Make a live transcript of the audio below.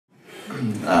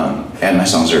And my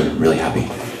songs are really happy.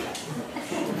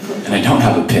 And I don't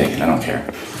have a pig, and I don't care.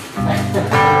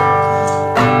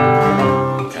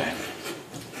 Okay.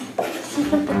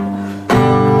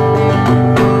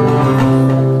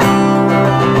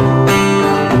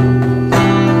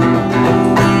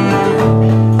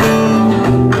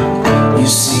 You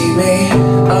see me,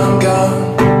 I'm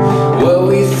gone. What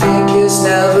we think is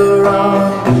never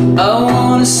wrong. I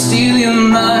wanna steal your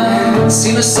mind,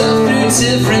 see myself through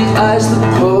different eyes. The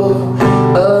pull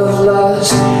of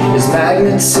lust is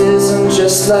magnetism,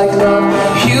 just like love.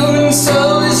 Human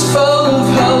soul is full of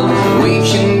hope. We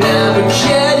can never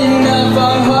get enough.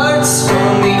 Our hearts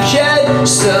only get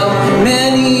so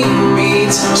many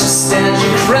beats. So stand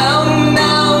your ground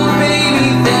now,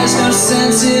 baby. There's no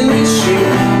sense in retreat.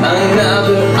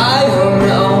 Another I don't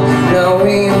know,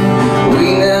 knowing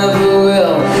we never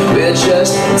will. We're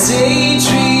just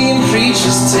daydream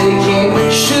preachers taking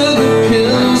sugar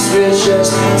pills. We're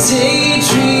just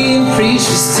daydream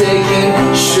preachers taking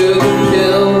sugar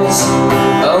pills.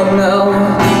 Oh no,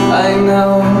 I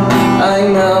know, I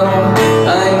know,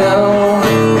 I know.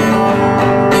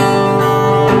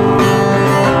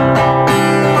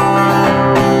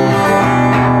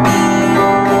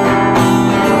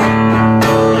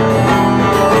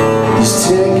 These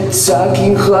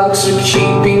tick-tocking clocks are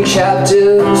keeping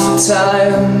captives of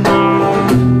time.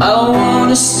 I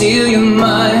wanna steal your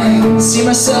mind, see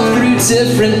myself through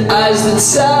different eyes. The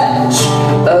touch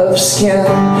of skin,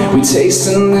 we taste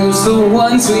and lose the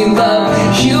ones we love.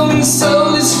 Human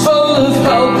soul is full of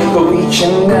hope, but we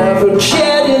can never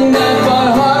get enough.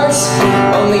 Our hearts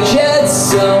only get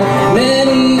so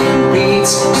many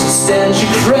beats. So stand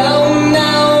your ground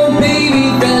now, baby.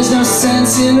 There's no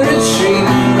sense in retreat.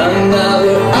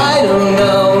 Another I don't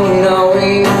know,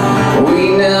 knowing we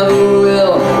never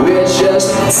will. We're just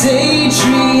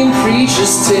daydream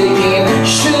preachers taking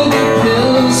sugar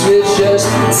pills. We're just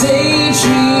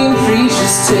daydream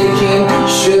preachers taking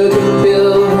sugar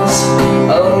pills.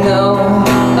 Oh no,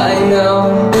 I know,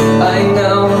 I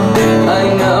know, I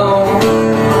know.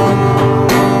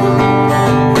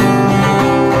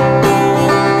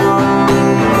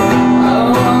 I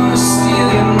wanna steal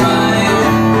your mind.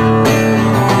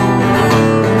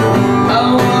 I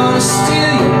wanna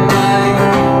steal your mind.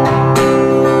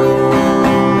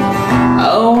 I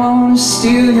wanna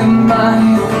steal your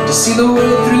mind, to see the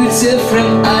world through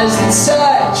different eyes. The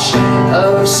touch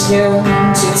of skin,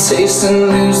 to taste and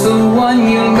lose the one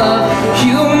you love.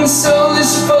 Human soul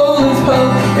is full of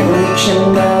hope, and we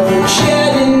can never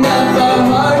get enough. Our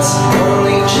hearts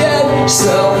only get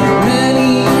so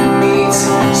many beats.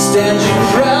 Stand your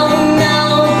ground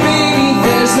now, baby.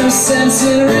 There's no sense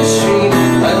in retreat.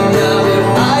 Another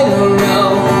I don't know,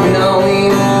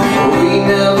 knowing we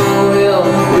never will.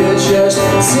 We're just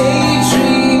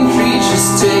daydream preachers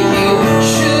taking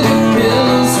sugar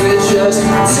pills. We're just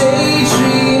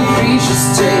daydream preachers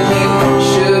taking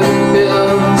sugar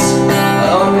pills.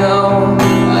 Oh no,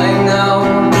 I know,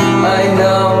 I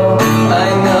know, I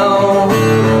know.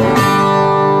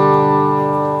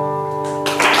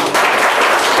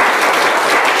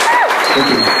 Thank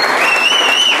you.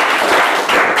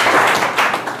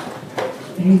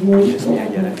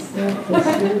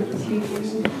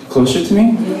 Closer to me?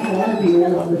 Yeah, that would be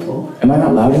really wonderful. Am I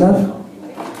not loud enough?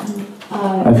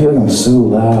 I feel like I'm so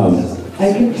loud.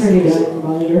 I can turn it down on the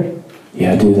monitor.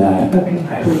 Yeah, do that. Okay,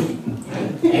 I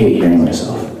hate hearing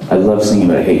myself. I love singing,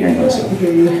 but I hate hearing myself. I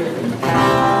hear you.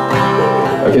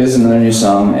 Okay, this is another new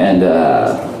song, and I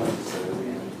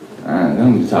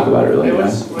don't need to talk about it really. Hey,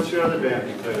 what's your other band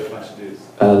you play with a bunch of dudes?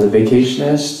 The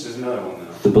Vacationists, There's another one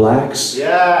though. the Blacks.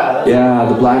 Yeah. Yeah,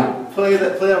 the Black. Play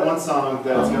that one song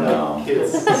that's got like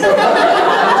kids.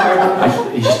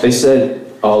 They said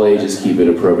all ages keep it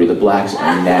appropriate. The Blacks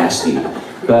are nasty,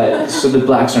 but so the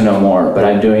Blacks are no more. But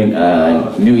I'm doing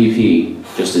a new EP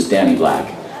just as Danny Black,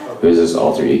 who is his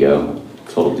alter ego,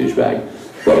 total douchebag.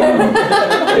 But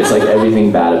it's like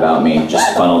everything bad about me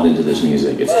just funneled into this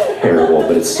music. It's terrible,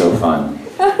 but it's so fun.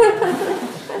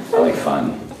 I like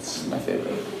fun. It's my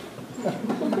favorite.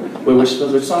 Wait,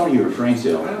 which song are you referring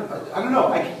to? I don't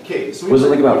know. Okay, so Was it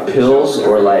like about pills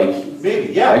or like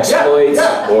maybe exploits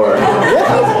or?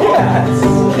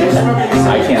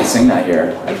 I can't sing that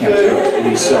here. I can't do it. It'd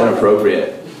be so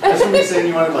inappropriate. That's when you saying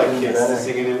you wanted like kids to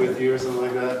singing it with you or something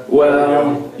like that.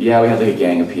 Well, yeah, we had like a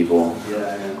gang of people.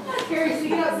 Yeah. Carrie,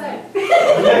 sing it outside.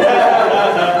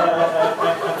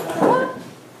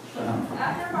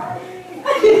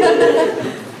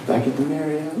 Back at the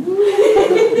Marriott.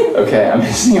 Okay, I'm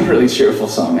singing a really cheerful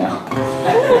song now.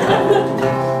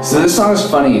 So this song is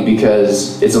funny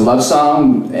because it's a love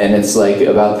song, and it's like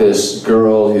about this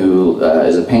girl who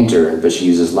is a painter, but she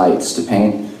uses lights to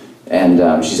paint,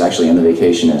 and she's actually in The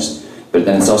Vacationist. But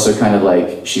then it's also kind of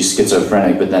like she's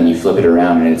schizophrenic, but then you flip it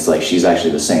around and it's like she's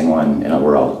actually the sane one, and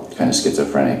we're all kind of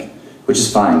schizophrenic, which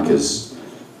is fine because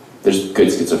there's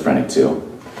good schizophrenic too.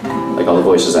 Like all the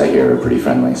voices I hear are pretty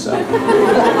friendly, so.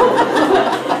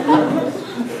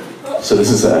 So this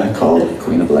is called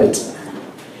Queen of Light.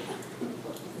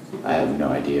 I have no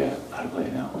idea how to play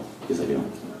it now. Yes, I do.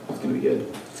 It's gonna be good.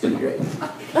 It's gonna be great.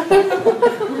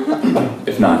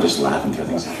 If not, just laugh and throw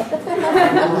things out.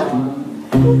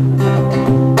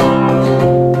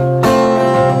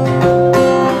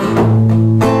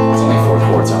 It's only 4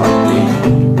 chords on it.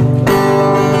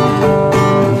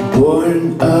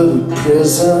 Born of a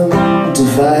prism,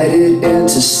 divided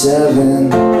into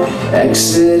 7.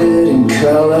 Exited in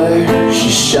color, she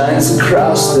shines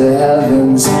across the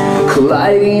heavens,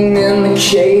 colliding in the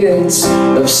cadence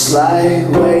of sly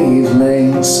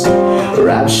wavelengths,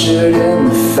 raptured in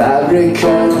the fabric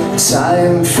of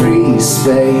time-free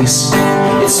space.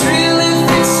 It's real if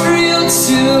it's real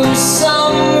to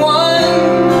someone.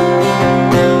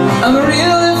 I'm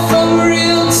real if I'm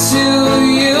real to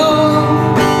you.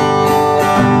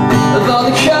 Of all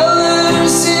the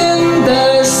colors in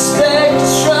the spectrum,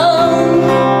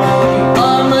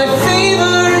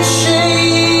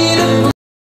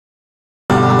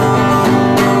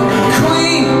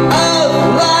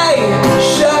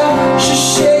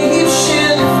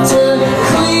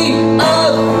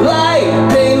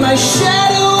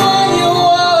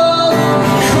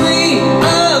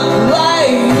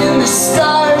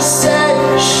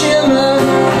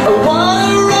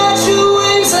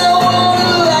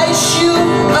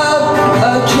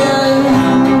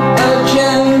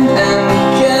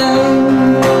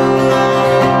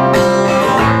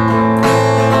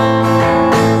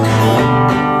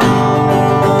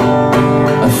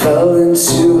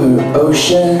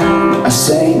 I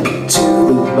sank to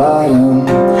the bottom.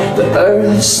 The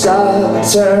earth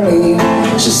stopped turning,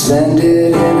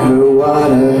 suspended in her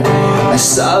water. I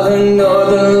saw the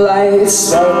northern lights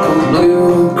sparkle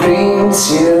blue, green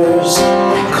tears,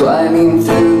 climbing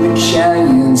through the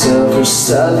canyons of her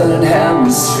southern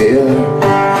hemisphere.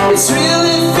 It's real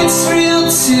if it's real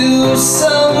to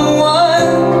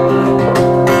someone.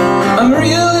 I'm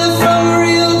real if I'm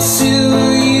real to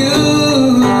you.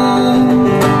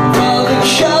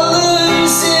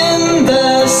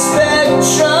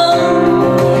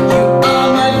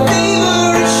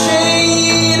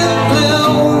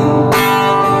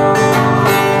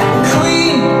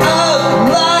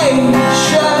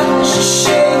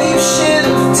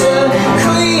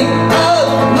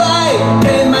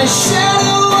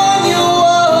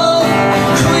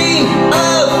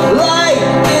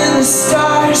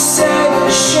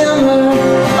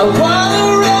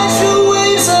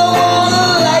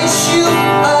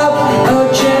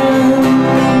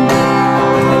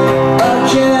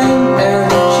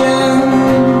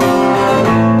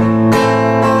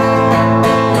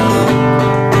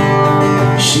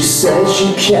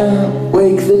 You can't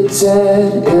wake the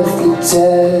dead if the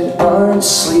dead aren't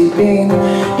sleeping.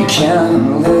 You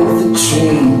can't live the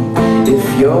dream if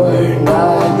you're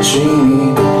not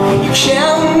dreaming. You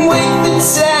can't wake the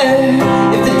dead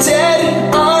if the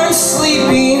dead aren't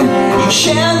sleeping. You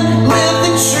can't live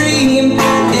the dream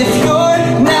if you're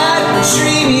not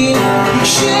dreaming. You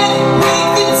can't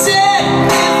wake the dead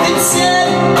if the dead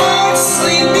aren't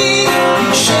sleeping.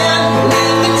 You can't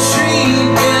live the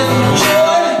dream if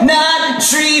you're not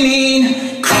dreaming.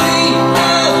 Queen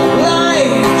of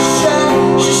light,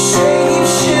 shape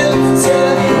shifter.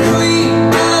 Queen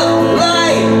of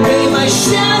light, lay my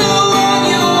shadow on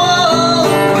your wall.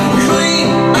 Queen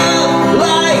of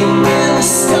light, in the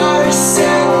stars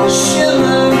set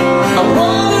shimmer. I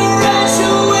wanna ride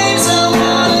your waves, I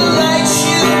wanna light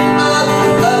you up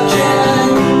again,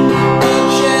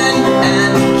 again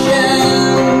and again,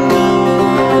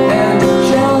 and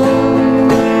again.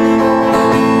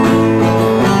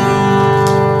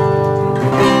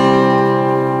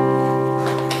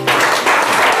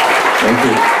 Thank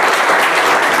you.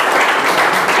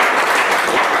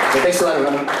 So thanks a lot,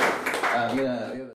 everyone.